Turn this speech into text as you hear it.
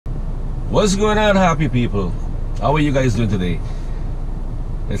What's going on, happy people? How are you guys doing today?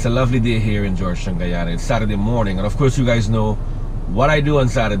 It's a lovely day here in Georgetown, Guyana. It's Saturday morning, and of course you guys know what I do on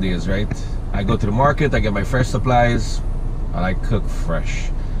Saturdays, right? I go to the market, I get my fresh supplies, and I cook fresh.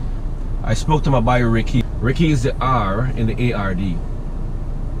 I spoke to my buyer Ricky. Ricky is the R in the ARD.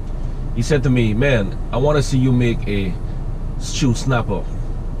 He said to me, man, I want to see you make a stew snapper.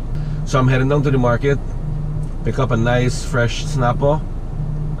 So I'm heading down to the market, pick up a nice fresh snapper.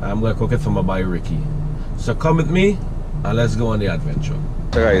 I'm gonna cook it for my buyer Ricky. So come with me and let's go on the adventure.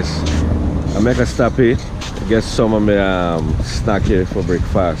 So guys, I make a stop here to get some of my snack here for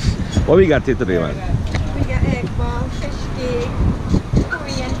breakfast. What we got here today, man? We got egg ball, fish cake,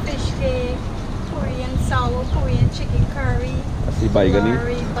 Korean fish cake, Korean sour, Korean chicken curry. I see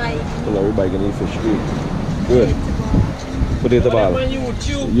Guyanese. Guyanese fish cake. Good. Potato ball.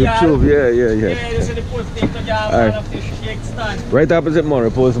 YouTube, yeah, this is the potato jam fish cake stand. Right opposite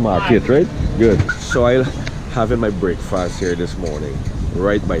Monrepo's market, right? Good. So I'll having my breakfast here this morning,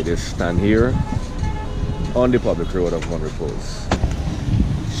 right by this stand here on the public road of Monrepo's.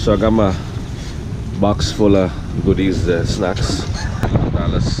 So I got my box full of goodies, snacks.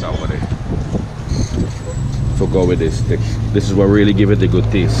 Forgot with this stick. This is what really give it a good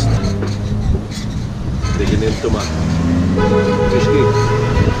taste. Digging into my fish cake.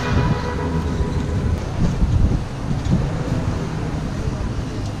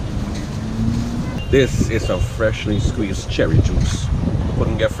 This is some freshly squeezed cherry juice.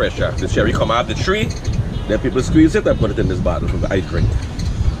 Couldn't get fresher. The cherry come out the tree, then people squeeze it and put it in this bottle for the ice drink.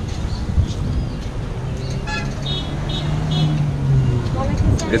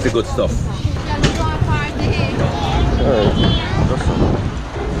 It's the good stuff. Alright,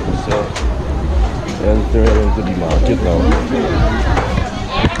 so entering into the market now.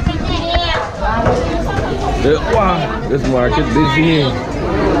 Wow, this market busy.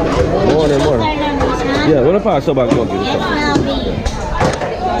 More and more. Yeah, we'll pass it back.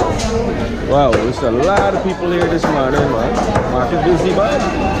 Wow, there's a lot of people here this morning, man. Market busy, man.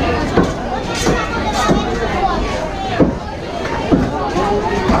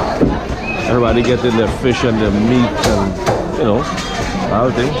 Everybody getting their fish and their meat and, you know,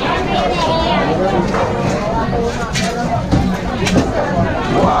 everything.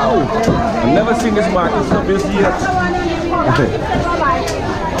 Wow, I've never seen this market so busy yet.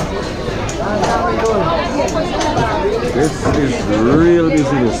 This is real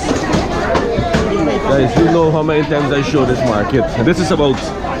business. Guys, you know how many times I show this market. And this is about,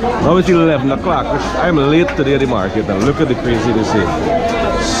 now it's 11 o'clock, which I'm late today at the market, and look at the craziness here.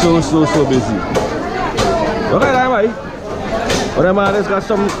 So busy. Look at that, man. But that man has got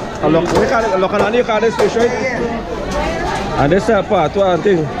some, look at you call this fish, right? And this is part one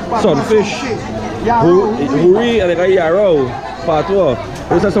thing, sunfish, huri, and the yarrow, part one.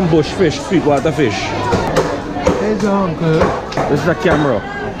 This is some bush fish, sweetwater fish. This is a camera.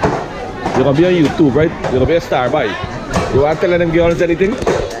 You're gonna be on YouTube, right? You're gonna be a star, boy. You want to tell them girls anything?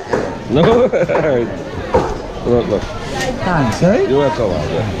 No? Alright. Look. Thanks, eh? You're welcome.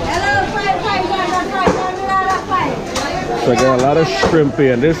 So I got a lot of shrimp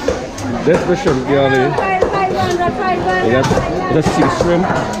here, and this the shrimp girl here. You got the sea shrimp.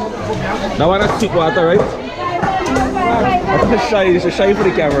 That one is sweetwater, right? It's a shy for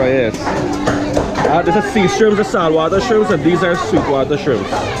the camera, yes. This is sea shrimps, the saltwater shrimps, and these are sweetwater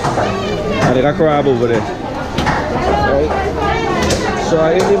shrimps. And they got crab over there. Right? So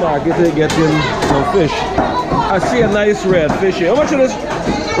I'm in the market to get in some fish. I see a nice red fish here. How much is this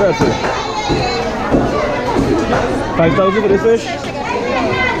red fish? 5,000 for this fish?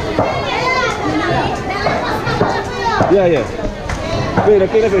 Yeah. Wait, I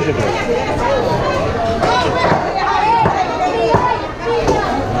can't fish it.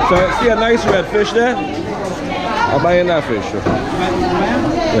 So I see a nice red fish there. I'm buying that fish.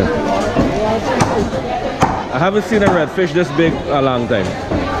 Yeah. I haven't seen a red fish this big a long time.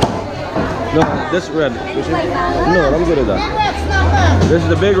 No, this red fish. No, I'm good at that. This is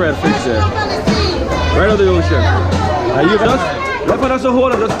the big red fish there. Right on the ocean. You just let us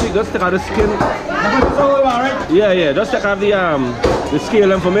hold it, just take out the skin. Yeah, just take out the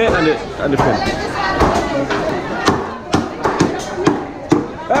scale for me and the fin.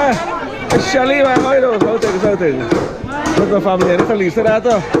 It's Shelly, man. How you doing? Something. Look at family. This is Lisa, that.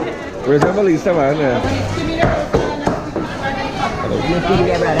 Resemble Lisa, man. Yeah.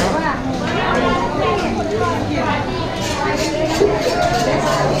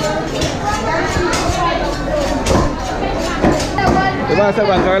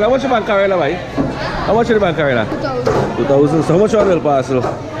 How much is Bancarella, boy? How much is the Bancarella? 2,000. So how much on the parcel?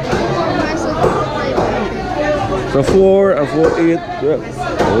 So 4 and 4, 8.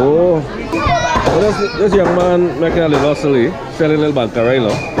 Oh, well, this young man making a little hustle, selling a little banter right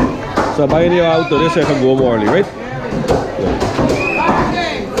now. So buying you out to this, I can go more early, right?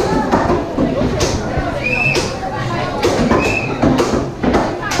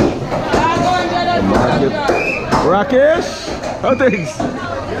 Rakesh, how things?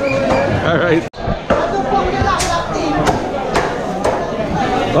 All right.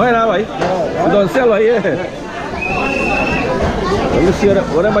 Oh, yeah, right. You don't sell, right? Yeah. Let me see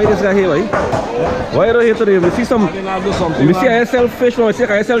what am I this guy here, right? Why are you here today? We see some. We see I sell fish, but we see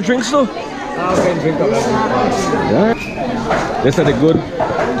I sell drinks too. Yeah. This is the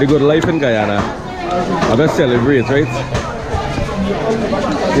good life in Guyana. I best celebrate, right?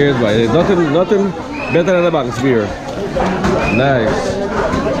 Here's why. There's nothing better than a box beer. Nice.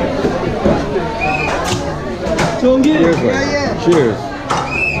 Cheers, man. Cheers.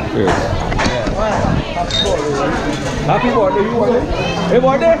 Cheers. Happy birthday, you want it? Hey,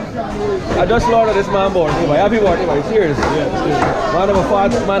 birthday? I just slaughtered this man birthday. Happy birthday, man. Cheers. Man of a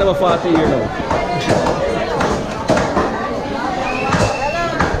 40 year now.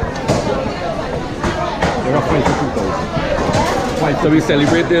 You're a 22,000. So we're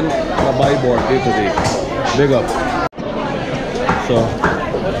celebrating a my birthday today. Big up. So.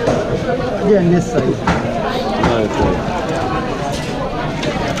 Yeah, this side. Nice.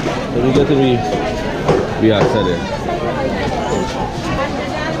 Let me get to be outside there.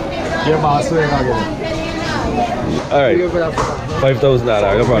 Yeah, boss, we're not going. Alright.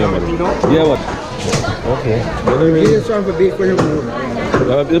 $5,000, no problem with it. Yeah, what? Okay. This one for big for your food.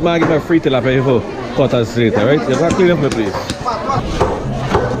 This man give me a free tilapia for cut and straight, alright? You can clean up my place.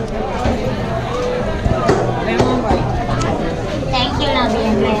 Thank you, love you,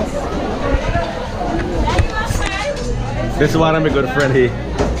 bless. This is one of my good friend here.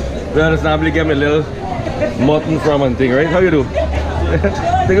 We understandably get me a little mutton from and thing, right? How you do?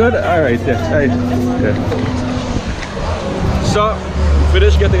 They good? Alright, yeah. Right. Yeah. So,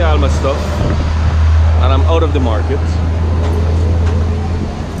 finished getting all my stuff and I'm out of the market.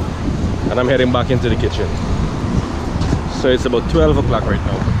 And I'm heading back into the kitchen. So it's about 12 o'clock right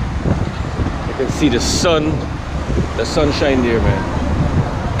now. You can see the sunshine there, man.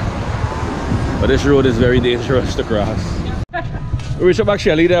 But this road is very dangerous to cross. We reach up back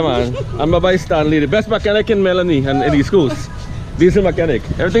Shelly there, man. I'm by Stanley, the best mechanic in Melanie and in the schools. Decent mechanic.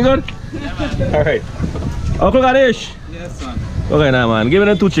 Everything good? Yeah. Alright. Uncle Ganesh? Yes, son. Okay now, man. Give me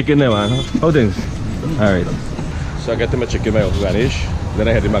them 2 chicken there, man. How things? Alright. So I get my chicken by Uncle Ganesh. Then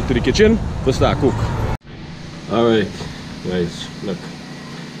I headed back to the kitchen to start cook. Alright, guys, look.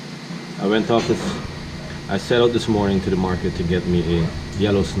 I went off this. I set out this morning to the market to get me a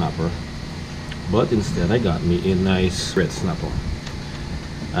yellow snapper. But instead I got me a nice red snapper.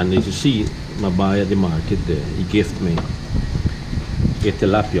 And as you see, my buy at the market there, he gifted me a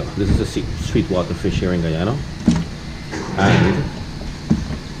tilapia. This is a sweetwater fish here in Guyana. And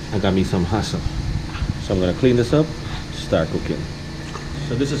I got me some hassa. So I'm gonna clean this up, start cooking.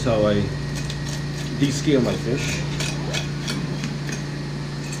 So this is how I descale my fish.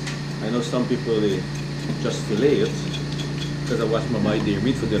 I know some people, they just fillet it. Because I watch my buy their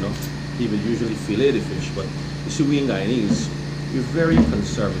meat for dinner, he will usually fillet the fish. But you see, we in Guyanese, we're very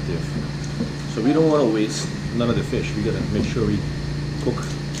conservative. So we don't want to waste none of the fish. We gotta make sure we cook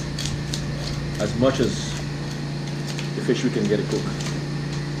as much as the fish we can get it cooked.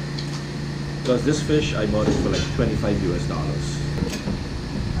 Because this fish, I bought it for like $25 US.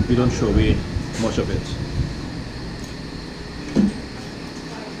 We don't throw away much of it.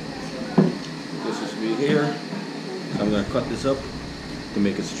 This is me here. So I'm gonna cut this up to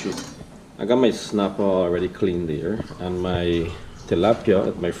make it stew. I got my snapper already cleaned there, and my tilapia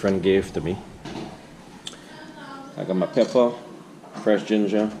that my friend gave to me. I got my pepper, fresh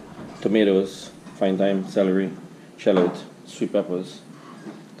ginger, tomatoes, fine thyme, celery, shallot, sweet peppers,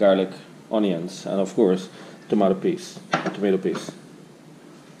 garlic, onions, and of course tomato paste.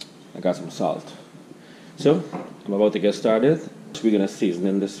 I got some salt. So I'm about to get started. We're gonna season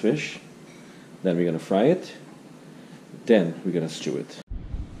in this fish, then we're gonna fry it, then we're gonna stew it.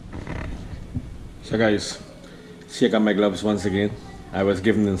 So guys, see, I got my gloves once again. I was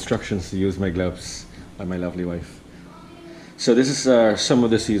given instructions to use my gloves by my lovely wife. So this is some of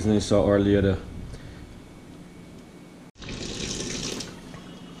the seasoning you saw earlier.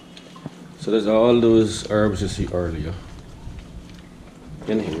 So there's all those herbs you see earlier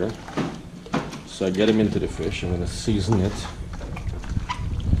in here. So I get them into the fish. I'm gonna season it,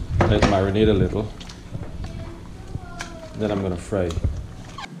 let it marinate a little, then I'm gonna fry.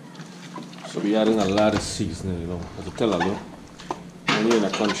 So we're adding a lot of seasoning, you know. As I tell you, when you're in a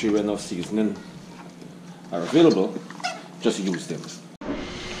country where no seasoning are available, just use them.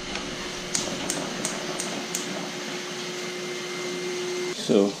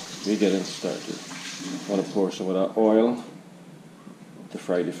 So we're getting started. I want to pour some of that oil to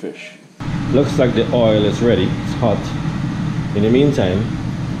fry the fish. Looks like the oil is ready. It's hot. In the meantime,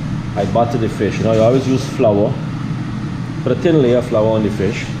 I butter the fish. You know, I always use flour. Put a thin layer of flour on the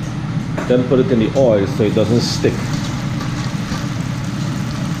fish. Then put it in the oil so it doesn't stick.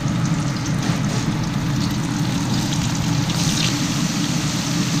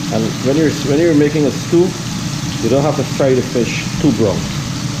 And when you're making a stew, you don't have to fry the fish too brown,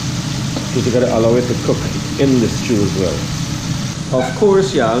 because you gotta allow it to cook in the stew as well. Of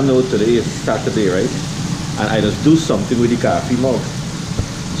course, y'all know today is Saturday, right? And I just do something with the coffee mug.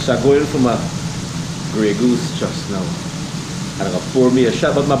 So I go in for my Grey Goose just now, and I'm gonna pour me a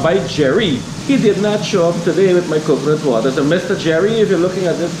shot. But my boy Jerry, he did not show up today with my coconut water. So Mr. Jerry, if you're looking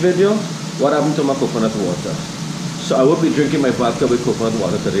at this video, what happened to my coconut water? So I will be drinking my vodka with coconut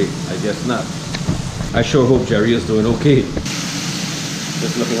water today. I guess not. I sure hope Jerry is doing okay.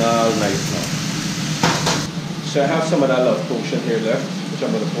 It's looking all nice now. So I have some of that love potion here left, which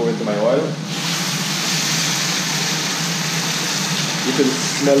I'm going to pour into my oil. You can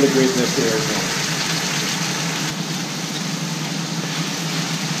smell the greatness here now.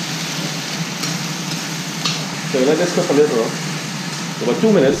 So let this cook a little, about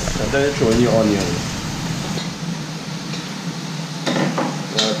 2 minutes, and then throw in your onion.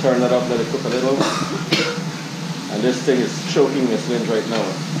 Turn that up, let it cook a little. And this thing is choking Miss Lynn right now.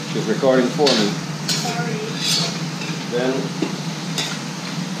 She's recording for me. Sorry. Then,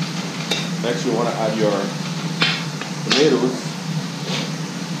 next you want to add your tomatoes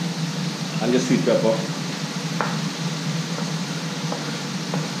and your sweet pepper.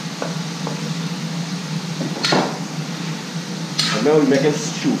 And now we're making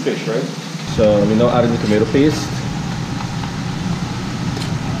stew fish, right? So we're now adding the tomato paste.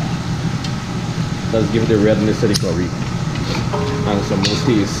 Let's give it the redness of the curry and some more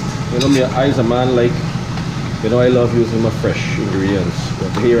taste. You know, me, I as a man, like, you know, I love using my fresh ingredients, but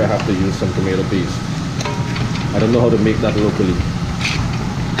here I have to use some tomato paste. I don't know how to make that locally.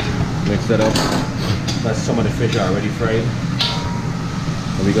 Mix that up. That's some of the fish are already fried,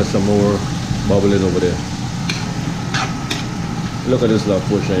 and we got some more bubbling over there. Look at this love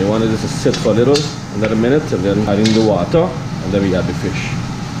potion. You want this to sit for a little, another minute, and then adding the water, and then we add the fish.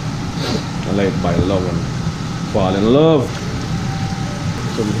 I like by love and fall in love.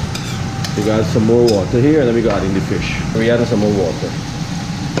 So we got some more water here, and then we got adding the fish. We adding some more water.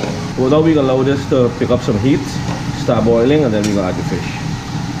 Well, now we allow this to pick up some heat, start boiling, and then we gonna add the fish.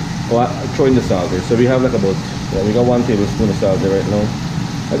 Oh, throw in the salt there. So we have like about, yeah, we got 1 tablespoon of salt there right now.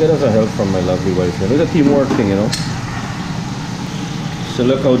 I get some help from my lovely wife here. It's a teamwork thing, you know. So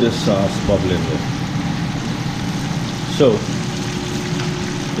look how this sauce bubbling there. So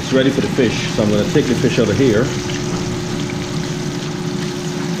it's ready for the fish, so I'm going to take the fish out of here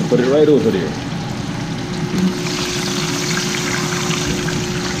and put it right over there.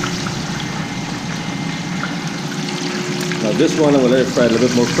 Now this one I'm going to let it fry a little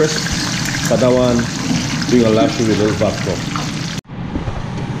bit more crisp, but that one we're going to lash it with a little vodka.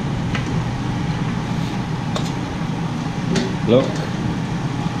 Look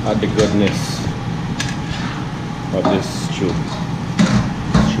at the goodness of this stew.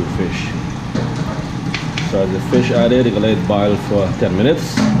 Fish. So as the fish added, you're gonna let it boil for 10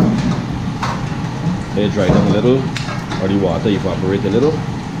 minutes. Let it dry down a little, or the water evaporate a little,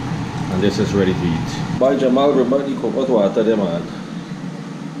 and this is ready to eat. By Jamal, remember the coconut water there, man.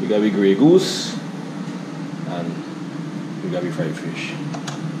 We got the Grey Goose, and we got the fried fish.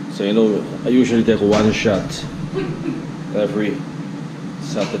 So you know, I usually take 1 shot every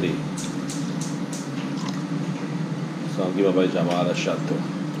Saturday. So I'll give my Jamal a shot too.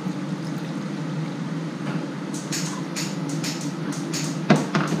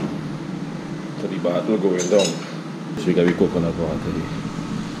 The bottle going down. So we got the coconut water here.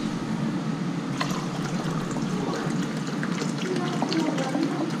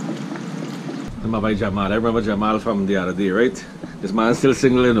 My boy Jamal, I remember Jamal from the other day, right? This man still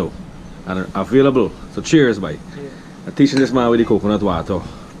single, you know, and available. So cheers, boy. I'm teaching this man with the coconut water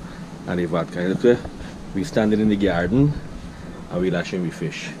and the vodka. We standing in the garden and we lashing with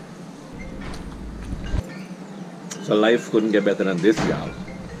fish. So life couldn't get better than this, y'all.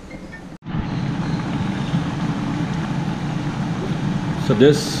 So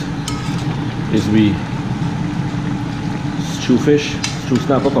this is we stew fish, stew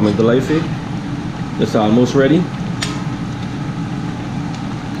snapper coming to life here. It's almost ready.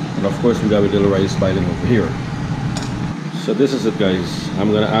 And of course we got a little rice boiling over here. So this is it, guys.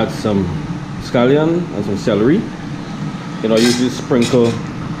 I'm gonna add some scallion and some celery. You know, I usually sprinkle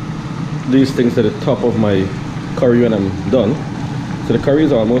these things at the top of my curry when I'm done. So So the curry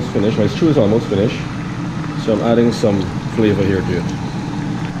is almost finished, my stew is almost finished. So I'm adding some flavor here to it.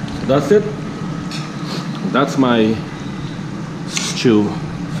 So that's it. That's my stew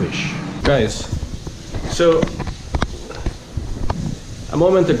fish. Guys, so a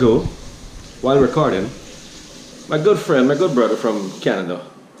moment ago, while recording, my good friend, my good brother from Canada,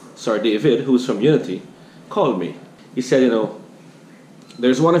 Sir David, who's from Unity, called me. He said, you know,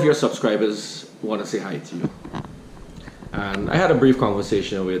 there's one of your subscribers who want to say hi to you. And I had a brief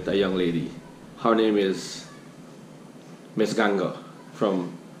conversation with a young lady. Her name is Miss Ganga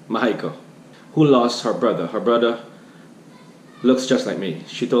from Mahika, who lost her brother. Her brother looks just like me.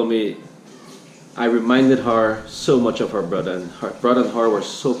 She told me I reminded her so much of her brother, and her brother and her were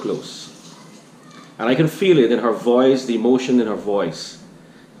so close. And I can feel it in her voice, the emotion in her voice.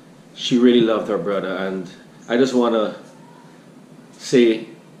 She really loved her brother, and I just want to say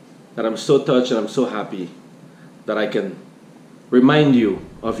that I'm so touched and I'm so happy that I can remind you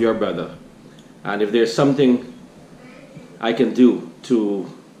of your brother. And if there's something I can do to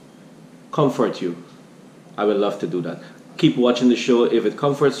comfort you, I would love to do that. Keep watching the show. If it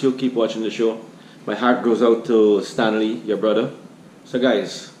comforts you, keep watching the show. My heart goes out to Stanley, your brother. So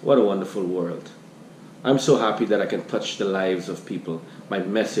guys, what a wonderful world. I'm so happy that I can touch the lives of people. My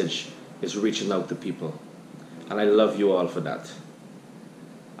message is reaching out to people. And I love you all for that.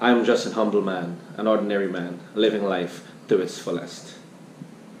 I'm just a humble man, an ordinary man, living life to its fullest.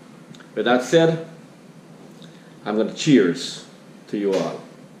 With that said, I'm going to cheers to you all.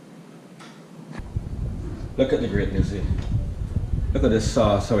 Look at the greatness here. Look at this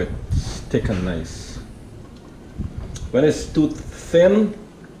sauce, how it's thick and nice. When it's too thin,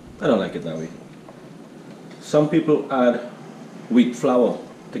 I don't like it that way. Some people add wheat flour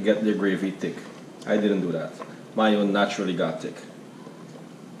to get their gravy thick. I didn't do that. My own naturally got thick.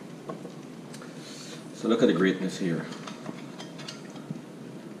 So look at the greatness here.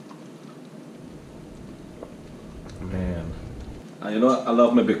 Man. And you know what? I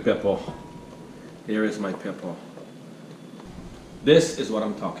love my big pepper. Here is my pepper. This is what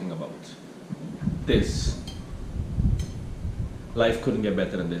I'm talking about. This. Life couldn't get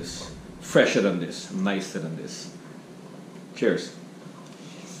better than this. Fresher than this. Nicer than this. Cheers.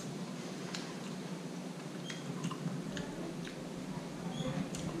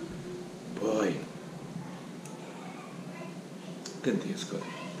 Boy. Didn't taste good.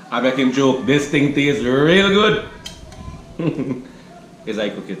 I making joke. This thing tastes real good. As I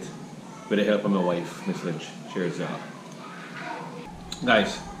cook it with the help of my wife, Miss Lynch. Cheers, y'all.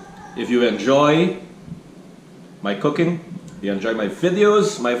 Guys, if you enjoy my cooking, you enjoy my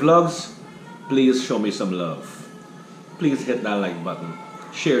videos, my vlogs, please show me some love. Please hit that like button.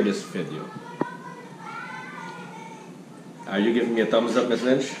 Share this video. Are you giving me a thumbs up, Miss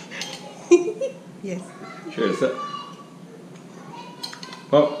Lynch? Yes. Cheers.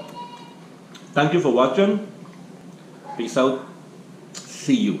 Well, thank you for watching. Peace out.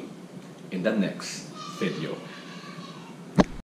 See you in the next video.